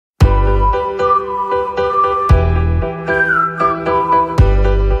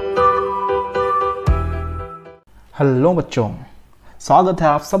Hello बच्चों, स्वागत है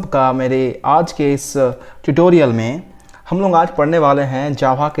आप सबका मेरे आज के इस ट्यूटोरियल में। हम लोग आज पढ़ने वाले हैं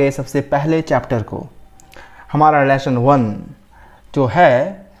जावा के सबसे पहले चैप्टर को। हमारा लेसन 1 जो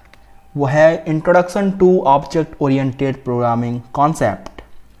है वो है introduction to object oriented programming concept.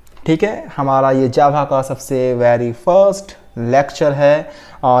 ठीक है, हमारा ये जावा का सबसे वेरी फर्स्ट लेक्चर है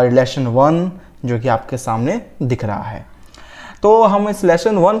और लेसन 1 जो कि आपके सामने दिख रहा है। तो हम इस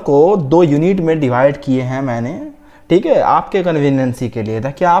लेसन 1 को 2 यूनिट में डिवाइड किए हैं मैंने, ठीक है, आपके कन्वीनियंसी के लिए,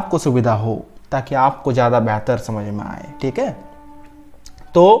 ताकि आपको सुविधा हो, ताकि आपको ज़्यादा बेहतर समझ में आए। ठीक है,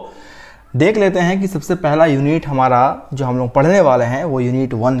 तो देख लेते हैं कि सबसे पहला यूनिट हमारा जो हम लोग पढ़ने वाले हैं वो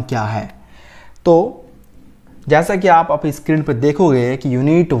यूनिट 1 क्या है। तो जैसा कि आप अपनी स्क्रीन पर देखोगे कि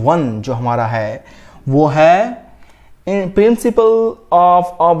यूनिट 1 जो हमारा है वो है principle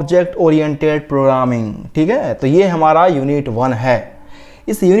of object oriented programming. ठीक है, तो ये हमारा यूनिट 1 है।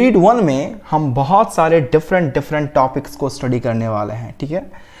 इस यूनिट 1 में हम बहुत सारे डिफरेंट टॉपिक्स को स्टडी करने वाले हैं। ठीक है,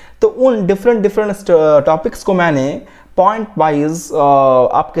 तो उन डिफरेंट टॉपिक्स को मैंने पॉइंट वाइज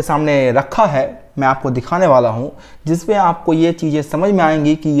आपके सामने रखा है, मैं आपको दिखाने वाला हूँ, जिसमें आपको ये चीज़ें समझ में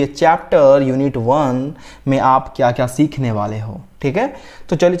आएंगी कि ये चैप्टर यूनिट 1 में आप क्या क्या सीखने वाले हो। ठीक है,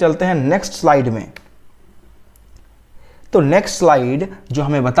 तो चलिए चलते हैं नेक्स्ट स्लाइड में। तो नेक्स्ट स्लाइड जो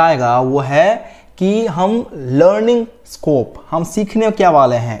हमें बताएगा वो है कि हम लर्निंग स्कोप, हम सीखने क्या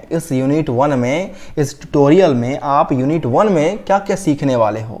वाले हैं इस यूनिट 1 में। इस ट्यूटोरियल में आप यूनिट 1 में क्या क्या सीखने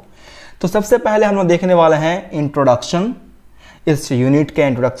वाले हो। तो सबसे पहले हम लोग देखने वाले हैं इंट्रोडक्शन। इस यूनिट के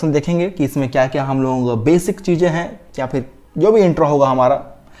इंट्रोडक्शन देखेंगे कि इसमें क्या क्या हम लोग बेसिक चीज़ें हैं या फिर जो भी इंट्रो होगा हमारा।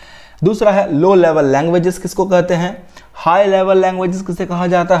 दूसरा है लो लेवल लैंग्वेजेस किसको कहते हैं, हाई लेवल लैंग्वेजेस किसे कहा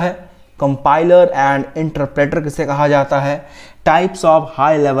जाता है, कंपाइलर एंड इंटरप्रेटर किसे कहा जाता है, types of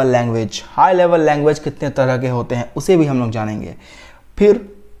high level language, high level language कितने तरह के होते हैं उसे भी हम लोग जानेंगे। फिर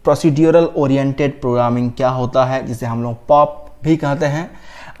प्रोसीड्यूरल ओरिएंटेड प्रोग्रामिंग क्या होता है, जिसे हम लोग पॉप भी कहते हैं,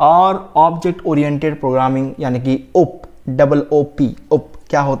 और ऑब्जेक्ट ओरिएंटेड प्रोग्रामिंग यानी कि OOP, OOP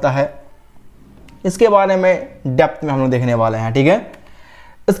क्या होता है, इसके बारे में डेप्थ में हम लोग देखने वाले हैं। ठीक है,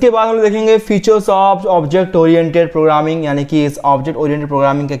 इसके बाद हम लोग देखेंगे features of object oriented programming, यानी कि इस ऑब्जेक्ट ओरिएंटेड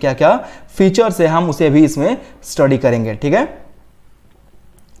प्रोग्रामिंग के क्या क्या फीचर्स है हम उसे भी इसमें स्टडी करेंगे। ठीक है,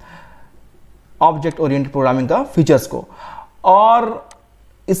 ऑब्जेक्ट ओरिएंटेड प्रोग्रामिंग का फीचर्स को। और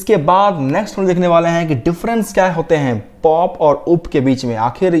इसके बाद नेक्स्ट हम देखने वाले हैं कि डिफरेंस क्या होते हैं पॉप और UP के बीच में।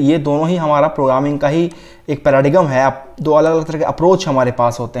 आखिर ये दोनों ही हमारा प्रोग्रामिंग का ही एक पैराडिगम है, दो अलग अलग तरह के अप्रोच हमारे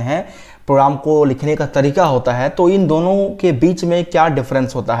पास होते हैं, प्रोग्राम को लिखने का तरीका होता है, तो इन दोनों के बीच में क्या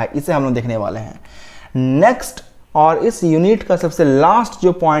डिफरेंस होता है इसे हम लोग देखने वाले हैं नेक्स्ट। और इस यूनिट का सबसे लास्ट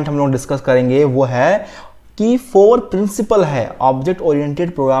जो पॉइंट हम लोग डिस्कस करेंगे वो है कि 4 प्रिंसिपल है ऑब्जेक्ट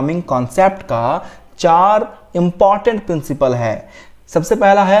ओरिएंटेड प्रोग्रामिंग कॉन्सेप्ट का, 4 इंपॉर्टेंट प्रिंसिपल है। सबसे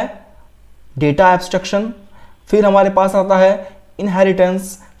पहला है डेटा एब्स्ट्रक्शन, फिर हमारे पास आता है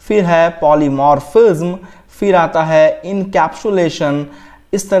इनहेरिटेंस, फिर है पॉलीमॉर्फिज्म, फिर आता है इनकैप्सुलेशन।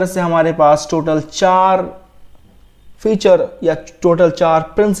 इस तरह से हमारे पास टोटल 4 फीचर या टोटल 4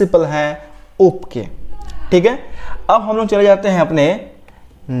 प्रिंसिपल हैं OOP के। ठीक है, अब हम लोग चले जाते हैं अपने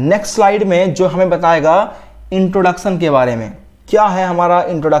नेक्स्ट स्लाइड में, जो हमें बताएगा इंट्रोडक्शन के बारे में। क्या है हमारा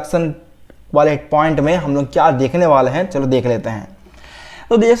इंट्रोडक्शन वाले पॉइंट में हम लोग क्या देखने वाले हैं, चलो देख लेते हैं।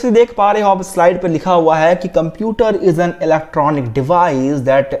 तो जैसे देख पा रहे हो आप स्लाइड पे लिखा हुआ है कि computer is an electronic device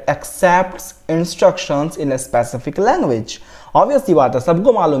that accepts instructions in a specific language. Obvious सी बात है,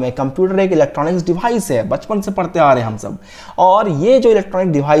 सबको मालूम है कंप्यूटर एक इलेक्ट्रॉनिक्स डिवाइस है, बचपन से पढ़ते आ रहे हैं हम सब। और ये जो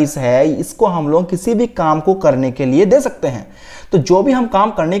इलेक्ट्रॉनिक डिवाइस है इसको हम लोग किसी भी काम को करने के लिए दे सकते हैं। तो जो भी हम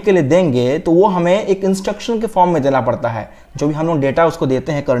काम करने के लिए देंगे तो वो हमें एक इंस्ट्रक्शन के फॉर्म में देना पड़ता है। जो भी हम लोग डेटा उसको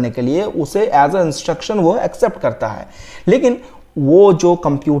देते हैं करने के लिए, उसे एज अ इंस्ट्रक्शन वो एक्सेप्ट करता है। लेकिन वो जो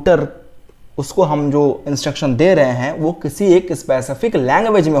कंप्यूटर, उसको हम जो इंस्ट्रक्शन दे रहे हैं वो किसी एक स्पेसिफिक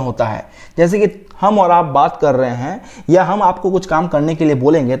लैंग्वेज में होता है। जैसे कि हम और आप बात कर रहे हैं या हम आपको कुछ काम करने के लिए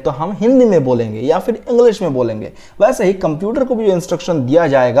बोलेंगे तो हम हिंदी में बोलेंगे या फिर इंग्लिश में बोलेंगे, वैसे ही कंप्यूटर को भी जो इंस्ट्रक्शन दिया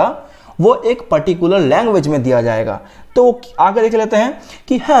जाएगा वो एक पर्टिकुलर लैंग्वेज में दिया जाएगा। तो आगे देख लेते हैं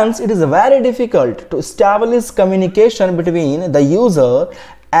कि hence it is very difficult to establish communication between the user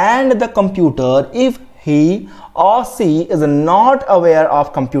and the computer if he or she is not aware of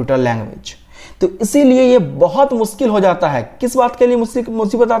computer language। तो इसीलिए ये बहुत मुश्किल हो जाता है। किस बात के लिए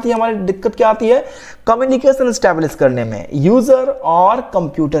मुसीबत आती है, हमारी दिक्कत क्या आती है, कम्युनिकेशन एस्टैब्लिश करने में यूजर और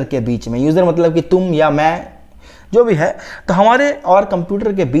कंप्यूटर के बीच में। यूजर मतलब कि तुम या मैं, जो भी है, तो हमारे और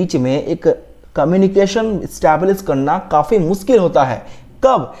कंप्यूटर के बीच में एक कम्युनिकेशन एस्टैब्लिश करना काफी मुश्किल होता है।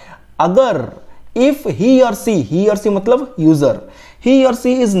 कब, अगर इफ ही और सी मतलब user, he or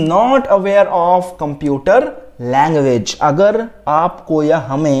she is not aware of computer language. अगर आपको या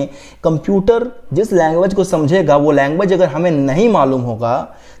हमें कंप्यूटर जिस लैंग्वेज को समझेगा वो लैंग्वेज अगर हमें नहीं मालूम होगा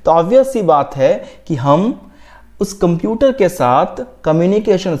तो ऑब्वियस सी बात है कि हम उस कंप्यूटर के साथ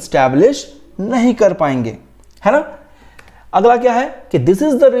कम्युनिकेशन स्टैब्लिश नहीं कर पाएंगे, है ना। अगला क्या है कि this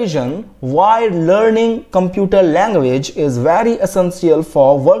is the reason why learning computer language is very essential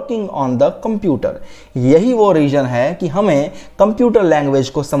for working on the computer. यही वो रीजन है कि हमें कंप्यूटर लैंग्वेज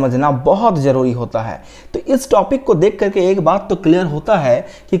को समझना बहुत जरूरी होता है। तो इस टॉपिक को देख करके एक बात तो क्लियर होता है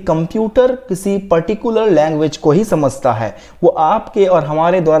कि कंप्यूटर किसी पर्टिकुलर लैंग्वेज को ही समझता है, वो आपके और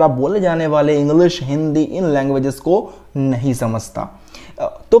हमारे द्वारा बोले जाने वाले इंग्लिश, हिंदी, इन लैंग्वेजेस को नहीं समझता।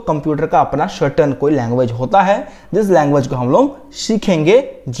 तो कंप्यूटर का अपना सर्टेन कोई लैंग्वेज होता है जिस लैंग्वेज को हम लोग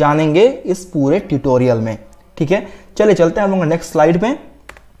सीखेंगे, जानेंगे इस पूरे ट्यूटोरियल में, ठीक है। चलिए चलते हैं हम लोग नेक्स्ट स्लाइड में।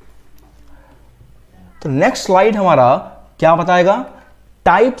 तो नेक्स्ट स्लाइड हमारा क्या बताएगा,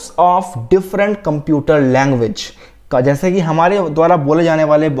 types of different computer language का। जैसे कि हमारे द्वारा बोले जाने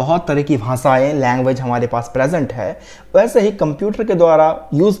वाले बहुत तरह की भाषाएं, लैंग्वेज हमारे पास प्रेजेंट है, वैसे ही कंप्यूटर के द्वारा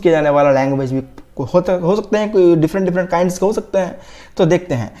यूज किया जाने वाला लैंग्वेज भी हो सकते हैं, कोई डिफरेंट काइंड्स के हो सकते हैं। तो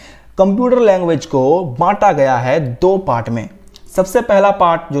देखते हैं, कंप्यूटर लैंग्वेज को बांटा गया है दो पार्ट में। सबसे पहला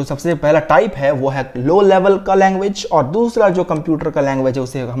पार्ट, जो सबसे पहला टाइप है वो है लो लेवल का लैंग्वेज, और दूसरा जो कंप्यूटर का लैंग्वेज है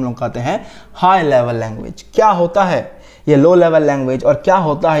उसे हम लोग कहते हैं हाई लेवल लैंग्वेज। क्या होता है ये लो लेवल लैंग्वेज और क्या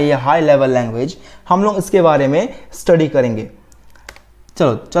होता है ये हाई लेवल लैंग्वेज, हम लोग इसके बारे में स्टडी करेंगे।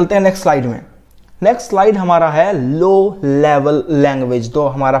 चलो चलते हैं नेक्स्ट स्लाइड में। नेक्स्ट स्लाइड हमारा है लो लेवल लैंग्वेज, तो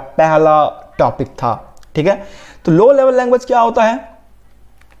हमारा पहला टॉपिक था, ठीक है। तो लो लेवल लैंग्वेज क्या होता है?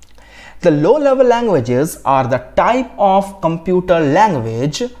 The low level languages are the type of computer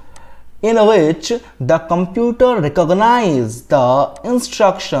language in which the computer recognizes the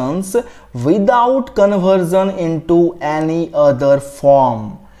instructions without conversion into any other form।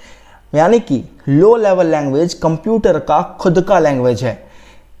 यानी कि लो लेवल लैंग्वेज कंप्यूटर का खुद का लैंग्वेज है।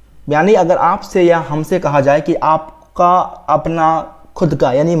 यानी अगर आपसे या हमसे कहा जाए कि आपका अपना खुद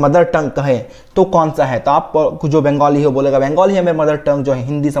का यानी मदर टंग कहे तो कौन सा है, तो आप जो बंगाली हो बोलेगा बंगाली है मेरा मदर टंग, जो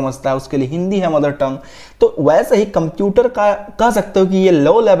हिंदी समझता है उसके लिए हिंदी है मदर टंग। तो वैसे ही कंप्यूटर का कह सकते हो कि ये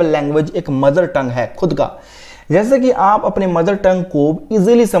लो लेवल लैंग्वेज एक मदर टंग है खुद का। जैसे कि आप अपने मदर टंग को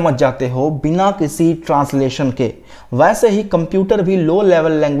इजीली समझ जाते हो बिना किसी ट्रांसलेशन के, वैसे ही कंप्यूटर भी लो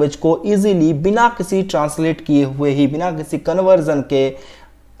लेवल लैंग्वेज को इजीली बिना किसी ट्रांसलेट किए हुए ही, बिना किसी कन्वर्जन के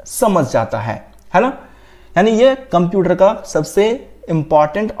समझ जाता है ना। यानी ये कंप्यूटर का सबसे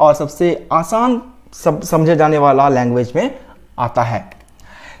इंपॉर्टेंट और सबसे आसान समझे जाने वाला लैंग्वेज में आता है।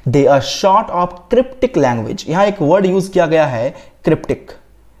 They are short of cryptic language. यहां एक वर्ड यूज किया गया है क्रिप्टिक।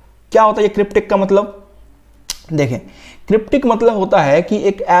 क्या होता है ये क्रिप्टिक का मतलब? देखें, क्रिप्टिक मतलब होता है कि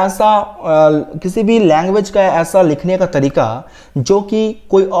एक ऐसा किसी भी लैंग्वेज का ऐसा लिखने का तरीका जो कि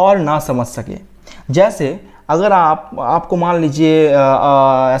कोई और ना समझ सके। जैसे अगर आपको मान लीजिए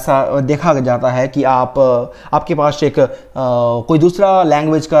ऐसा देखा जाता है कि आपके पास एक कोई दूसरा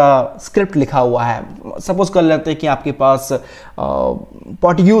लैंग्वेज का स्क्रिप्ट लिखा हुआ है, सपोज कर लेते हैं कि आपके पास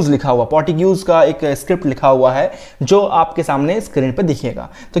पोर्टुगीज लिखा हुआ, पोर्टुगीज का एक स्क्रिप्ट लिखा हुआ है जो आपके सामने स्क्रीन पे दिखेगा,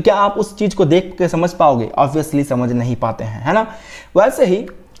 तो क्या आप उस चीज़ को देख के समझ पाओगे? ऑब्वियसली समझ नहीं पाते हैं, है ना। वैसे ही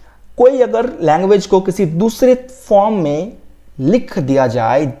कोई अगर लैंग्वेज को किसी दूसरे फॉर्म में लिख दिया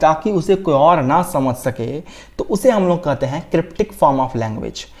जाए ताकि उसे कोई और ना समझ सके तो उसे हम लोग कहते हैं क्रिप्टिक फॉर्म ऑफ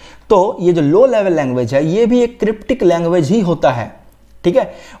लैंग्वेज। तो ये जो लो लेवल लैंग्वेज है ये भी एक क्रिप्टिक लैंग्वेज ही होता है, ठीक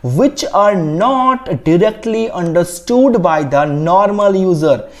है। Which are not directly understood by the normal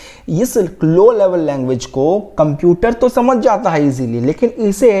user. इस लो लेवल लैंग्वेज को कंप्यूटर तो समझ जाता है इजीली, लेकिन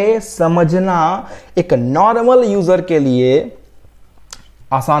इसे समझना एक नॉर्मल यूजर के लिए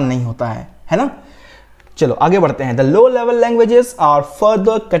आसान नहीं होता है ना। चलो आगे बढ़ते हैं। The low level languages are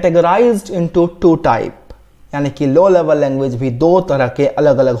further categorised into two type. यानी कि लो लेवल लैंग्वेज भी दो तरह के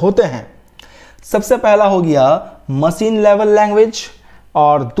अलग अलग होते हैं। सबसे पहला हो गया मशीन लेवल लैंग्वेज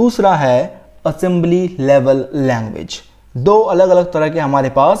और दूसरा है असेंबली लेवल लैंग्वेज। दो अलग अलग तरह के हमारे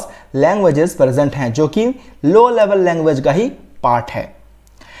पास लैंग्वेजेस प्रेजेंट हैं जो कि लो लेवल लैंग्वेज का ही पार्ट है।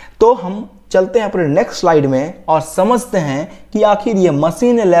 तो हम चलते हैं अपने नेक्स्ट स्लाइड में और समझते हैं कि आखिर ये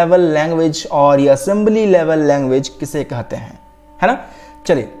मशीन लेवल लैंग्वेज और ये असेंबली लेवल लैंग्वेज किसे कहते हैं, है ना।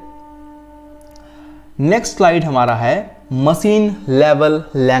 चलिए नेक्स्ट स्लाइड हमारा है मशीन लेवल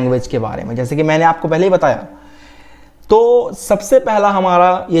लैंग्वेज के बारे में। जैसे कि मैंने आपको पहले ही बताया, तो सबसे पहला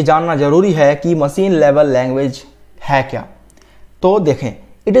हमारा ये जानना जरूरी है कि मशीन लेवल लैंग्वेज है क्या। तो देखें,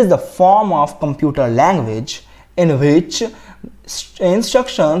 it is the form of computer language in which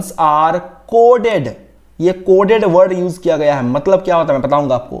instructions are coded. ये कोडेड वर्ड यूज किया गया है। मतलब क्या होता है मैं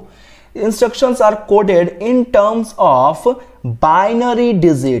बताऊंगा आपको। Instructions are coded in terms of binary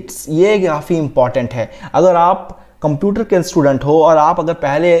digits, ये काफ़ी इंपॉर्टेंट है। अगर आप कंप्यूटर के स्टूडेंट हो और आप अगर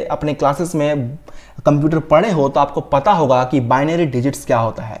पहले अपने क्लासेस में कंप्यूटर पढ़े हो तो आपको पता होगा कि बाइनरी डिजिट्स क्या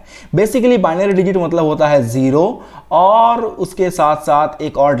होता है। बेसिकली बाइनरी डिजिट मतलब होता है 0 और उसके साथ साथ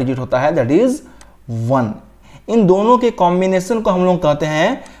एक और डिजिट होता है दैट इज 1। इन दोनों के कॉम्बिनेशन को हम लोग कहते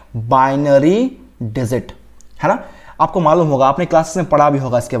हैं बाइनरी डिजिट, है ना। आपको मालूम होगा, आपने क्लासेस में पढ़ा भी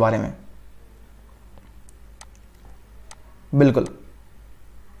होगा इसके बारे में। बिल्कुल,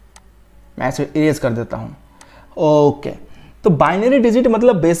 मैं इसे इरेज कर देता हूं। ओके, तो बाइनरी डिजिट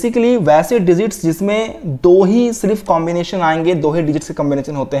मतलब बेसिकली वैसे डिजिट्स जिसमें दो ही सिर्फ कॉम्बिनेशन आएंगे, दो ही डिजिट्स के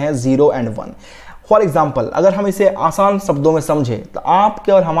कॉम्बिनेशन होते हैं 0 एंड 1। फॉर एग्जाम्पल, अगर हम इसे आसान शब्दों में समझे तो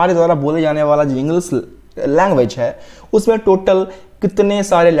आपके और हमारे द्वारा बोले जाने वाला जो इंग्लिश लैंग्वेज है उसमें टोटल कितने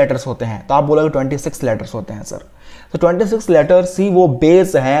सारे लेटर्स होते हैं, तो आप बोलोगे 26 लेटर्स होते हैं सर। तो 26 लेटर्स ही वो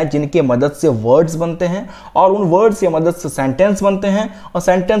बेस हैं जिनके मदद से वर्ड्स बनते हैं और उन वर्ड्स की मदद से सेंटेंस बनते हैं और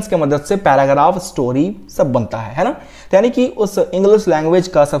सेंटेंस के मदद से पैराग्राफ, स्टोरी सब बनता है ना। तो यानी कि उस इंग्लिश लैंग्वेज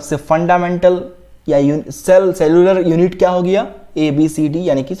का सबसे फंडामेंटल या सेलुलर यूनिट क्या हो गया, ABCD,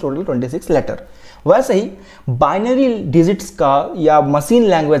 यानी कि टोटल 26 लेटर। वैसे ही बाइनरी डिजिट्स का या मशीन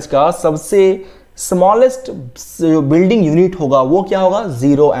लैंग्वेज का सबसे स्मॉलेस्ट बिल्डिंग यूनिट होगा वो क्या होगा,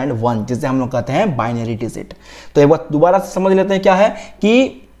 0 एंड 1, जिसे हम लोग कहते हैं बाइनरी डिजिट। तो एक बार दोबारा से समझ लेते हैं क्या है कि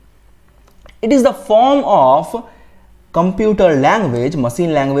it is the form of computer language.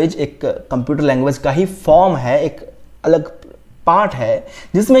 Machine language एक कंप्यूटर लैंग्वेज का ही फॉर्म है, एक अलग पार्ट है,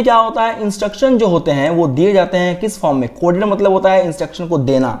 जिसमें क्या होता है, इंस्ट्रक्शन जो होते हैं वो दिए जाते हैं किस फॉर्म में, कोडेड मतलब होता है इंस्ट्रक्शन को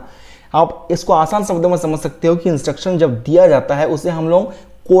देना। आप इसको आसान शब्दों में समझ सकते हो कि इंस्ट्रक्शन जब दिया जाता है उसे हम लोग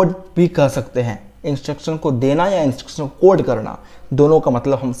कोड भी कह सकते हैं। इंस्ट्रक्शन को देना या इंस्ट्रक्शन को कोड करना, दोनों का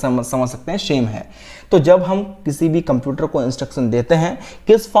मतलब हम समझ सकते हैं सेम है। तो जब हम किसी भी कंप्यूटर को इंस्ट्रक्शन देते हैं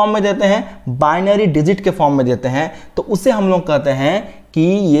किस फॉर्म में देते हैं, बाइनरी डिजिट के फॉर्म में देते हैं, तो उसे हम लोग कहते हैं कि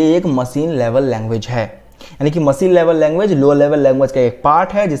ये एक मशीन लेवल लैंग्वेज है। यानी कि machine level language low level language का एक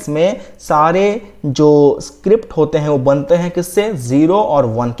पार्ट है जिसमें सारे जो स्क्रिप्ट होते हैं वो बनते हैं किससे, 0 और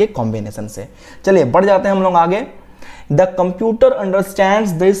 1 के कॉम्बिनेशन से। चलिए बढ़ जाते हैं हम लोग आगे। The computer understands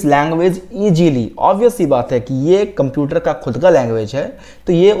this language easily. Obvious सी बात है कि ये कंप्यूटर का खुद का लैंग्वेज है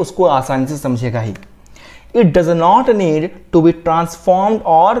तो ये उसको आसानी से समझेगा ही। It does not need to be transformed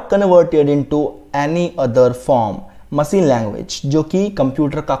और converted into any other form. Machine language जो कि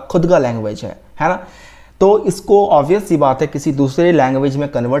कंप्यूटर का खुद का लैंग्वेज है ना, तो इसको ऑब्वियस सी बात है किसी दूसरे लैंग्वेज में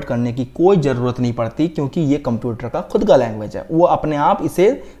कन्वर्ट करने की कोई ज़रूरत नहीं पड़ती क्योंकि ये कंप्यूटर का खुद का लैंग्वेज है, वो अपने आप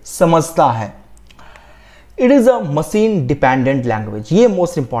इसे समझता है। It is a machine dependent language. ये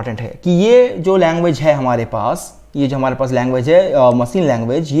मोस्ट इंपॉर्टेंट है कि ये जो लैंग्वेज है हमारे पास, ये जो हमारे पास लैंग्वेज है मशीन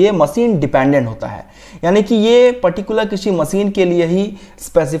लैंग्वेज, ये मशीन डिपेंडेंट होता है। यानी कि ये पर्टिकुलर किसी मशीन के लिए ही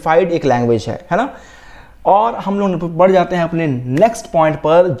स्पेसिफाइड एक लैंग्वेज है ना। और हम लोग बढ़ जाते हैं अपने नेक्स्ट पॉइंट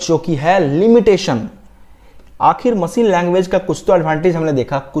पर जो कि है लिमिटेशन। आखिर मशीन लैंग्वेज का कुछ तो एडवांटेज हमने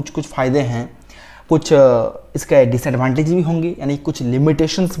देखा, कुछ फ़ायदे हैं, कुछ इसके डिसएडवांटेज भी होंगे, यानी कुछ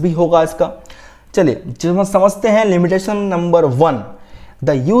लिमिटेशंस भी होगा इसका। चलिए जब हम समझते हैं limitation number 1,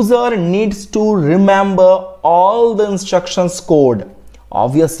 the user needs to remember all the instructions code.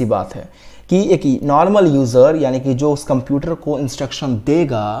 Obvious सी बात है कि एक नॉर्मल यूजर यानी कि जो उस कंप्यूटर को इंस्ट्रक्शन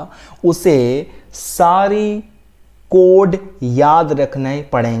देगा उसे सारी कोड याद रखने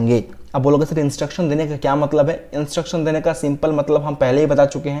पड़ेंगे। अब बोलोगे सर इंस्ट्रक्शन देने का क्या मतलब है? इंस्ट्रक्शन देने का सिंपल मतलब हम पहले ही बता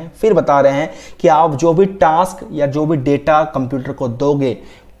चुके हैं, फिर बता रहे हैं कि आप जो भी टास्क या जो भी डेटा कंप्यूटर को दोगे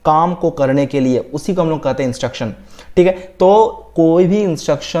काम को करने के लिए, उसी को हम लोग कहते हैं इंस्ट्रक्शन। ठीक है, तो कोई भी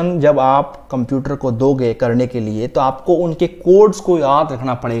इंस्ट्रक्शन जब आप कंप्यूटर को दोगे करने के लिए तो आपको उनके कोड्स को याद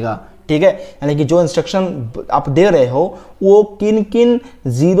रखना पड़ेगा। ठीक है, यानी कि जो इंस्ट्रक्शन आप दे रहे हो वो किन किन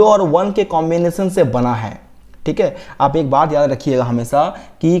 0 और 1 के कॉम्बिनेशन से बना है। ठीक है, आप एक बात याद रखिएगा हमेशा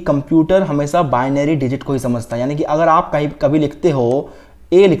कि कंप्यूटर हमेशा बाइनरी डिजिट को ही समझता है। यानी कि अगर आप कहीं कभी लिखते हो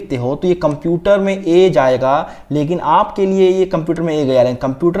ए लिखते हो तो ये कंप्यूटर में ए जाएगा, लेकिन आपके लिए ये कंप्यूटर में ए गया, लेकिन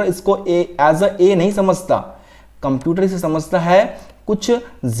कंप्यूटर इसको ए एज अ ए नहीं समझता। कंप्यूटर इसे समझता है कुछ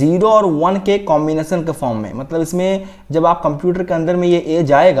 0 और 1 के कॉम्बिनेशन के फॉर्म में। मतलब इसमें जब आप कंप्यूटर के अंदर में ये ए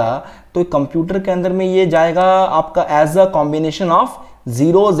जाएगा तो कंप्यूटर के अंदर में ये जाएगा आपका as a combination of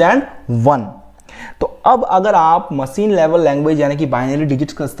 0s and 1। तो अब अगर आप मशीन लेवल लैंग्वेज यानी कि बाइनरी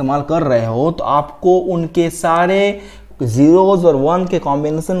डिजिट्स का इस्तेमाल कर रहे हो तो आपको उनके सारे 0s और 1 के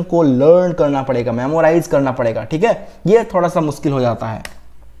कॉम्बिनेशन को लर्न करना पड़ेगा, मेमोराइज करना पड़ेगा। ठीक है, ये थोड़ा सा मुश्किल हो जाता है।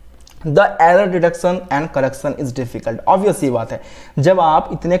 The error detection and correction is difficult. Obvious सी बात है, जब आप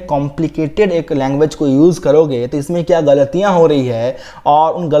इतने कॉम्प्लिकेटेड एक लैंग्वेज को यूज करोगे तो इसमें क्या गलतियां हो रही है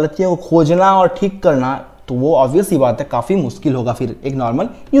और उन गलतियों को खोजना और ठीक करना, तो वो ऑब्वियस सी बात है काफ़ी मुश्किल होगा फिर एक नॉर्मल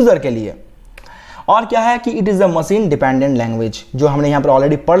यूजर के लिए। और क्या है कि it is a machine dependent language, जो हमने यहाँ पर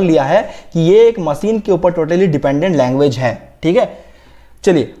ऑलरेडी पढ़ लिया है कि ये एक मशीन के ऊपर टोटली डिपेंडेंट लैंग्वेज है। ठीक है,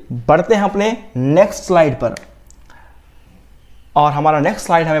 चलिए बढ़ते हैं अपने नेक्स्ट स्लाइड पर। और हमारा नेक्स्ट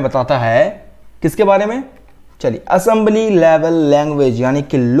स्लाइड हमें बताता है किसके बारे में, चलिए असेंबली लेवल लैंग्वेज, यानी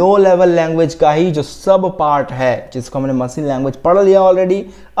कि लो लेवल लैंग्वेज का ही जो सब पार्ट है, जिसको हमने मशीन लैंग्वेज पढ़ लिया ऑलरेडी।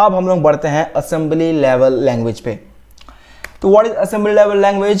 अब हम लोग बढ़ते हैं असेंबली लेवल लैंग्वेज पे। तो what is assembly level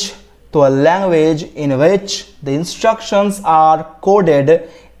language? तो a language in which the instructions are coded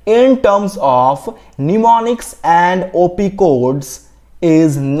in terms of mnemonics and OP codes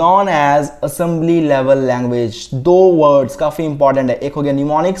is known as assembly level language. दो वर्ड्स काफी इंपॉर्टेंट है, एक हो गया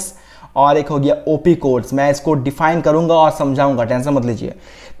mnemonics और एक हो गया ओपी कोड्स। मैं इसको डिफाइन करूंगा और समझाऊंगा, टेंशन मत लीजिए।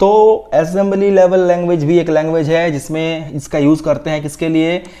 तो असेंबली लेवल लैंग्वेज भी एक लैंग्वेज है जिसमें इसका यूज करते हैं किसके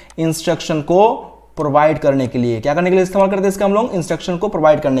लिए, इंस्ट्रक्शन को प्रोवाइड करने के लिए। क्या करने के लिए इस्तेमाल करते हैं इसका हम लोग, इंस्ट्रक्शन को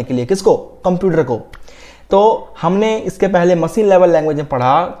प्रोवाइड करने के लिए। किसको, कंप्यूटर को। तो हमने इसके पहले मशीन लेवल लैंग्वेज में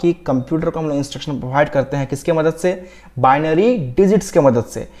पढ़ा कि कंप्यूटर को हम लोग इंस्ट्रक्शन प्रोवाइड करते हैं किसके मदद से, बाइनरी डिजिट्स के मदद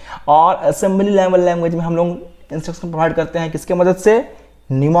से। और असेंबली लेवल लैंग्वेज में हम लोग इंस्ट्रक्शन प्रोवाइड करते हैं किसके मदद से,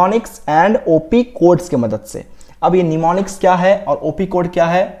 निमोनिक्स एंड ओपी कोड्स के मदद से। अब ये निमोनिक्स क्या है और ओपी कोड क्या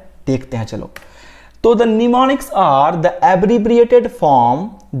है देखते हैं, चलो। तो the mnemonics are the abbreviated form,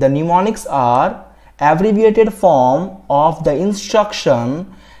 the mnemonics are abbreviated form of the instruction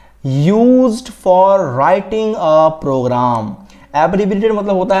used for writing a programme. Abbreviated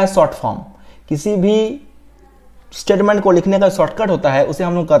मतलब होता है शॉर्ट फॉर्म, किसी भी स्टेटमेंट को लिखने का शॉर्टकट होता है उसे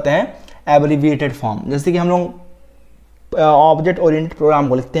हम लोग कहते हैं एब्रिविएटेड फॉर्म। जैसे कि हम लोग ऑब्जेक्ट ओरिएंटेड प्रोग्राम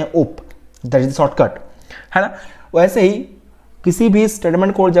को लिखते हैं उप, दैट इज शॉर्टकट, है ना। वैसे ही किसी भी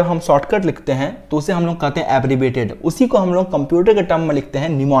स्टेटमेंट को जब हम शॉर्टकट लिखते हैं तो उसे हम लोग कहते हैं एब्रिविएटेड। उसी को हम लोग कंप्यूटर के टर्म में लिखते हैं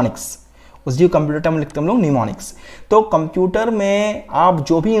निमोनिक्स, उसी को कंप्यूटर टर्म में लिखते हैं हम लोग निमोनिक्स। तो कंप्यूटर में आप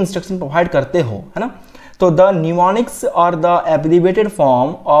जो भी इंस्ट्रक्शन प्रोवाइड करते हो, है ना, तो द निमोनिक्स और the abbreviated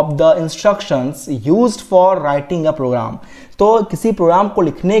form of the instructions used for writing a programme. तो किसी प्रोग्राम को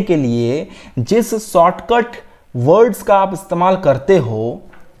लिखने के लिए जिस शॉर्टकट वर्ड्स का आप इस्तेमाल करते हो,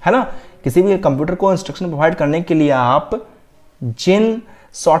 है ना, किसी भी कंप्यूटर को इंस्ट्रक्शन प्रोवाइड करने के लिए आप जिन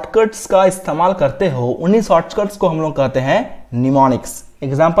शॉर्टकट्स का इस्तेमाल करते हो उन्हीं शॉर्टकट्स को हम लोग कहते हैं निमोनिक्स।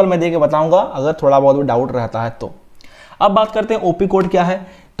 एग्जांपल मैं देके बताऊंगा अगर थोड़ा बहुत भी डाउट रहता है तो। अब बात करते हैं ओपी कोड क्या है।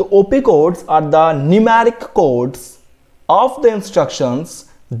 तो OP codes are the numeric codes of the instructions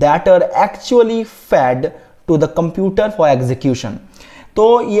that are actually fade to the computer for execution.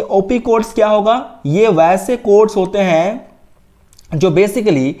 तो ये ओपी कोड्स क्या होगा, ये वैसे कोड्स होते हैं जो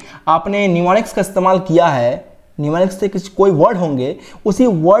बेसिकली आपने निमोनिक्स का इस्तेमाल किया है, न्यूमेरिक्स से कोई वर्ड होंगे, उसी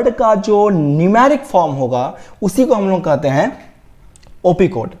वर्ड का जो न्यूमेरिक फॉर्म होगा उसी को हम लोग कहते हैं ओपी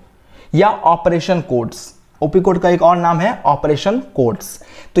कोड या ऑपरेशन कोड्स। ओपी कोड का एक और नाम है ऑपरेशन कोड्स।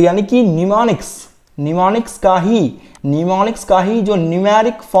 तो यानी कि निमोनिक्स का ही जो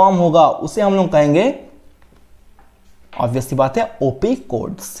न्यूमेरिक फॉर्म होगा उसे हम लोग कहेंगे, ऑब्वियस सी बात है, ओपी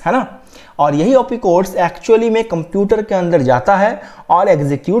कोड्स, है ना। और यही ओपी कोड्स एक्चुअली में कंप्यूटर के अंदर जाता है और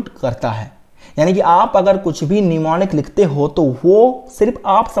एग्जीक्यूट करता है। यानी कि आप अगर कुछ भी निमोनिक लिखते हो तो वो सिर्फ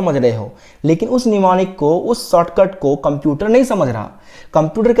आप समझ रहे हो, लेकिन उस निमोनिक को, उस शॉर्टकट को कंप्यूटर नहीं समझ रहा।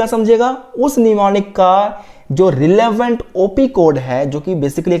 कंप्यूटर क्या समझेगा, उस निमोनिक का जो रिलेवेंट ओपी कोड है, जो कि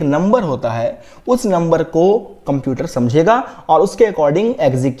बेसिकली एक नंबर होता है, उस नंबर को कंप्यूटर समझेगा और उसके अकॉर्डिंग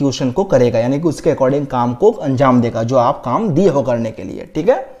एग्जीक्यूशन को करेगा, यानी कि उसके अकॉर्डिंग काम को अंजाम देगा जो आप काम दिए हो करने के लिए। ठीक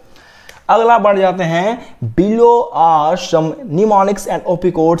है, अगला बढ़ जाते हैं। Below are some mnemonics and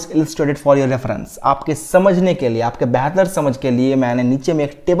OP codes illustrated for your reference. आपके समझने के लिए, आपके बेहतर समझ के लिए मैंने नीचे में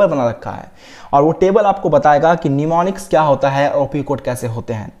एक टेबल बना रखा है और वो टेबल आपको बताएगा कि निमोनिक्स क्या होता है और ओपी कोड कैसे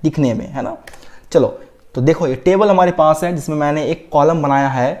होते हैं दिखने में, है ना। चलो तो देखो ये टेबल हमारे पास है जिसमें मैंने एक कॉलम बनाया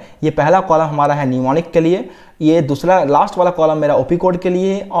है। ये पहला कॉलम हमारा है निमोनिक के लिए, ये दूसरा लास्ट वाला कॉलम मेरा ओपी कोड के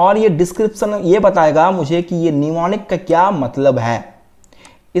लिए, और ये डिस्क्रिप्शन ये बताएगा मुझे कि ये निमोनिक का क्या मतलब है,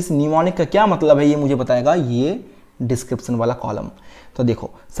 इस निमोनिक का क्या मतलब है ये मुझे बताएगा ये डिस्क्रिप्शन वाला कॉलम। तो देखो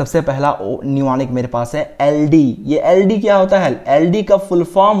सबसे पहला निमोनिक मेरे पास है एलडी। ये एलडी क्या होता है, एलडी का फुल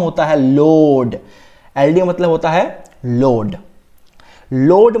फॉर्म होता है लोड। एलडी मतलब होता है लोड।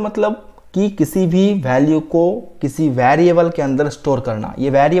 लोड मतलब कि किसी भी वैल्यू को किसी वेरिएबल के अंदर स्टोर करना। ये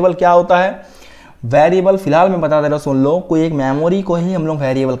वेरिएबल क्या होता है, वेरिएबल फिलहाल मैं बता दे रहा हूँ, सुन लो। कोई एक मेमोरी को ही हम लोग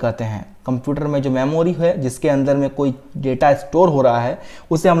वेरिएबल कहते हैं। कंप्यूटर में जो मेमोरी है जिसके अंदर में कोई डेटा स्टोर हो रहा है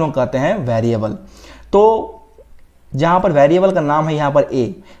उसे हम लोग कहते हैं वेरिएबल। तो जहाँ पर वेरिएबल का नाम है यहाँ पर ए,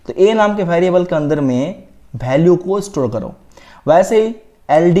 तो ए नाम के वेरिएबल के अंदर में वैल्यू को स्टोर करो। वैसे ही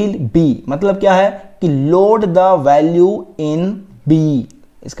एलडी बी मतलब क्या है कि load the value in B.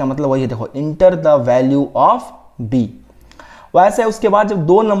 इसका मतलब वही है, देखो enter the value of B. वैसे उसके बाद जब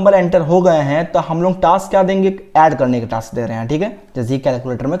 2 नंबर एंटर हो गए हैं तो हम लोग टास्क क्या देंगे, ऐड करने का टास्क दे रहे हैं, ठीक है। जैसे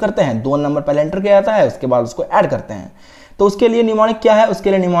कैलकुलेटर में करते हैं, 2 नंबर पहले एंटर किया जाता है, उसके बाद उसको ऐड करते हैं। तो उसके लिए निमोनिक क्या है, उसके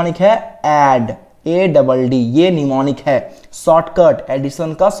लिए निमोनिक है ऐड, ADD, ये निमोनिक है, शॉर्टकट,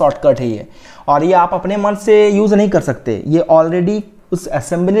 एडिशन का शॉर्टकट है ये। और ये आप अपने मन से यूज नहीं कर सकते, ये ऑलरेडी उस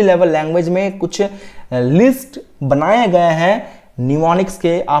असेंबली लेवल लैंग्वेज में कुछ लिस्ट बनाए गए हैं निमोनिक्स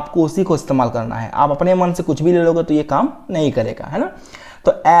के, आपको उसी को इस्तेमाल करना है। आप अपने मन से कुछ भी ले लोगे तो ये काम नहीं करेगा, है ना।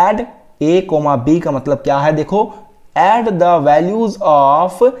 तो ऐड A, B का मतलब क्या है, देखो add the values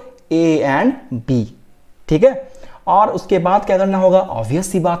of A and B, ठीक है। और उसके बाद क्या करना होगा,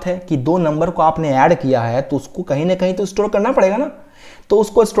 ऑब्वियस सी बात है कि 2 नंबर को आपने ऐड किया है तो उसको कहीं ना कहीं तो स्टोर करना पड़ेगा ना। तो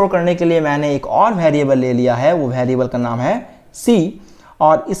उसको स्टोर करने के लिए मैंने एक और वेरिएबल ले लिया है, वो वेरिएबल का नाम है C,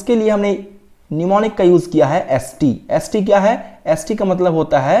 और इसके लिए हमने निमोनिक का यूज किया है ST। ST क्या है, ST का मतलब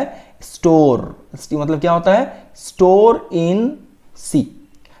होता है स्टोर, ST मतलब क्या होता है, store in C,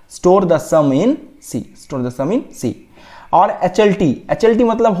 store the some in C, store the some in C। और HLT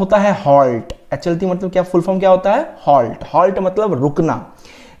मतलब होता है हॉल्ट, HLT मतलब क्या, फुल फॉर्म क्या होता है, हॉल्ट, हॉल्ट मतलब रुकना,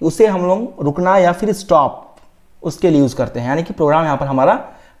 उसे हम लोग रुकना या फिर स्टॉप उसके लिए यूज करते हैं, यानी कि प्रोग्राम यहाँ पर हमारा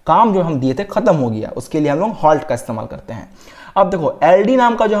काम जो हम दिए थे खत्म हो गया, उसके लिए हम लोग हॉल्ट का इस्तेमाल करते हैं। अब देखो LD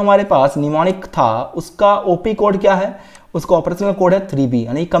नाम का जो हमारे पास निमोनिक था उसका OP कोड क्या है, उसका ऑपरेशनल कोड है 3B,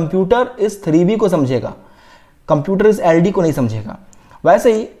 यानी कंप्यूटर इस 3B को समझेगा, कंप्यूटर इस LD को नहीं समझेगा।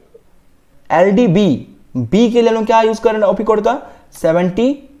 वैसे ही LDB, B के लिए हम क्या यूज कर रहे हैं OP कोड का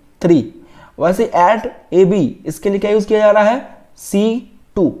 73। वैसे ऐड AB, इसके लिए क्या यूज किया जा रहा है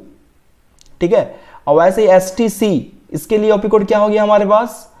C2, ठीक है। और वैसे STC, इसके लिए OP कोड क्या हो गया हमारे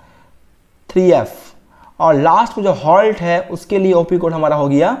पास 3F, और लास्ट में जो हॉल्ट है उसके लिए OP कोड हमारा हो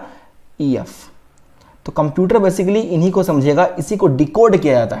गया EF। तो कंप्यूटर बेसिकली इन्हीं को समझेगा, इसी को डिकोड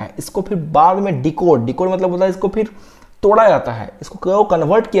किया जाता है, इसको फिर बाद में डिकोड मतलब होता है इसको फिर तोड़ा जाता है, इसको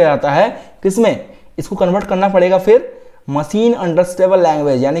कन्वर्ट किया जाता है किसमें, इसको कन्वर्ट करना पड़ेगा फिर मशीन अंडरस्टैंडेबल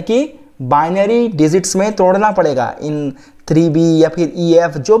लैंग्वेज, यानी कि बाइनरी डिजिट्स में तोड़ना पड़ेगा इन 3B या फिर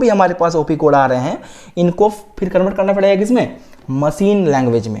EF, जो भी हमारे पास OP कोड आ रहे हैं, इनको फिर कन्वर्ट करना पड़ेगा किसमें, मशीन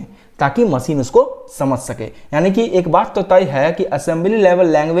लैंग्वेज में, ताकि मशीन उसको समझ सके। यानी कि एक बात तो तय है कि असेंबली लेवल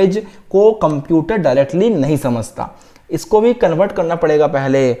लैंग्वेज को कंप्यूटर डायरेक्टली नहीं समझता, इसको भी कन्वर्ट करना पड़ेगा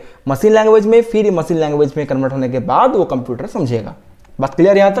पहले मशीन लैंग्वेज में, फिर मशीन लैंग्वेज में कन्वर्ट होने के बाद वो कंप्यूटर समझेगा। बात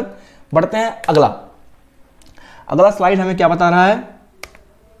क्लियर, यहां तक बढ़ते हैं। अगला स्लाइड हमें क्या बता रहा है,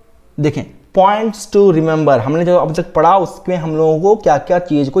 देखें, पॉइंट्स टू रिमेंबर। हमने जो अब तक पढ़ा उसमें हम लोगों को क्या क्या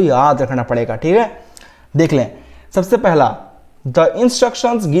चीज को याद रखना पड़ेगा, ठीक है। देख लें, सबसे पहला, The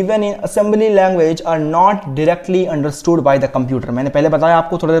instructions given in assembly language are not directly understood by the computer। मैंने पहले बताया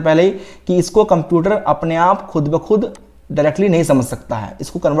आपको थोड़ी देर पहले ही कि इसको कंप्यूटर अपने आप खुद ब खुद डायरेक्टली नहीं समझ सकता है,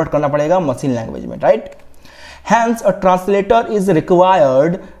 इसको कन्वर्ट करना पड़ेगा मशीन लैंग्वेज में, right. Hence a translator is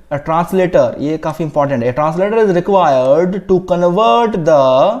required, a translator, ये काफी इंपॉर्टेंट है, a translator is required to convert the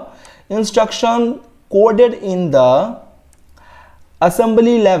instruction coded in the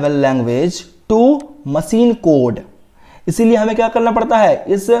assembly level language to machine code। इसीलिए हमें क्या करना पड़ता है,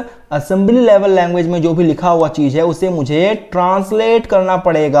 इस असेंबली लेवल लैंग्वेज में जो भी लिखा हुआ चीज है उसे मुझे ट्रांसलेट करना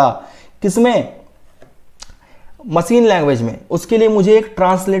पड़ेगा, किसमें, मशीन लैंग्वेज में। उसके लिए मुझे एक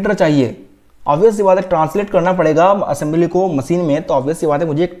ट्रांसलेटर चाहिए, ऑब्वियस सी बात है, ट्रांसलेट करना पड़ेगा असेंबली को मशीन में, तो ऑब्वियस सी बात है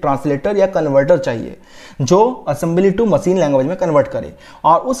मुझे एक ट्रांसलेटर या कन्वर्टर चाहिए जो असेंबली टू मशीन लैंग्वेज में कन्वर्ट करे।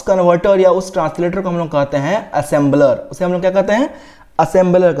 और उस कन्वर्टर या उस ट्रांसलेटर को हम लोग कहते हैं असेंबलर, उसे हम लोग क्या कहते हैं,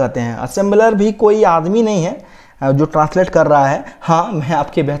 असेंबलर कहते हैं। असेंबलर भी कोई आदमी नहीं है जो ट्रांसलेट कर रहा है, हाँ मैं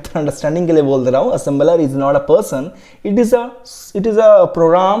आपके बेहतर अंडरस्टैंडिंग के लिए बोल दे रहा हूँ, assembler is not a person, it is a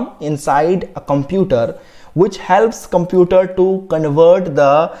programme inside a computer which helps computer to convert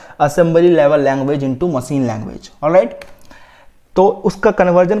the assembly level language into machine language, alright। तो उसका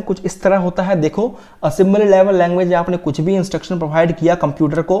कन्वर्जन कुछ इस तरह होता है, देखो असेंबली लेवल लैंग्वेज में आपने कुछ भी इंस्ट्रक्शन प्रोवाइड किया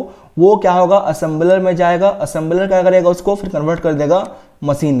कंप्यूटर को, वो क्या होगा, असेंबलर में जाएगा, असेंबलर क्या करेगा, उसको फिर कन्वर्ट कर देगा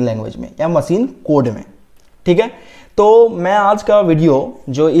मशीन लैंग्वेज में या मशीन कोड में, ठीक है। तो मैं आज का वीडियो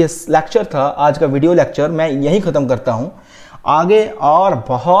जो ये लेक्चर था, आज का वीडियो लेक्चर मैं यहीं ख़त्म करता हूँ। आगे और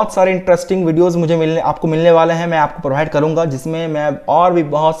बहुत सारे इंटरेस्टिंग वीडियोस मुझे आपको मिलने वाले हैं, मैं आपको प्रोवाइड करूंगा, जिसमें मैं और भी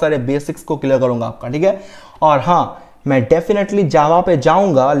बहुत सारे बेसिक्स को क्लियर करूंगा आपका, ठीक है। और हाँ, मैं डेफिनेटली जावा पे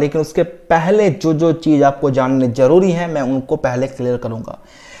जाऊंगा, लेकिन उसके पहले जो जो चीज़ आपको जानने जरूरी है मैं उनको पहले क्लियर करूंगा।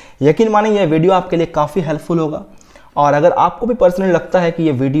 यकीन मानिए ये वीडियो आपके लिए काफ़ी हेल्पफुल होगा, और अगर आपको भी पर्सनली लगता है कि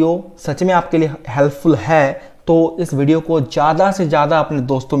ये वीडियो सच में आपके लिए हेल्पफुल है तो इस वीडियो को ज़्यादा से ज़्यादा अपने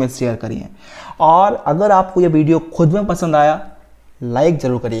दोस्तों में शेयर करिए। और अगर आपको ये वीडियो खुद में पसंद आया, लाइक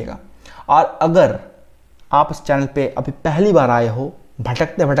ज़रूर करिएगा। और अगर आप इस चैनल पे अभी पहली बार आए हो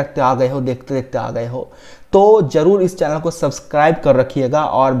भटकते भटकते आ गए हो, देखते देखते आ गए हो, तो जरूर इस चैनल को सब्सक्राइब कर रखिएगा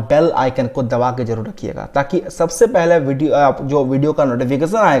और बेल आइकन को दबा के जरूर रखिएगा, ताकि सबसे पहले जो वीडियो का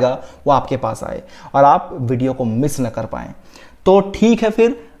नोटिफिकेशन आएगा वो आपके पास आए और आप वीडियो को मिस न कर पाएँ। तो ठीक है,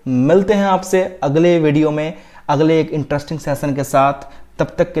 फिर मिलते हैं आपसे अगले वीडियो में, अगले एक इंटरेस्टिंग सेशन के साथ।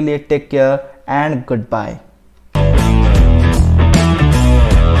 तब तक के लिए take care and good bye.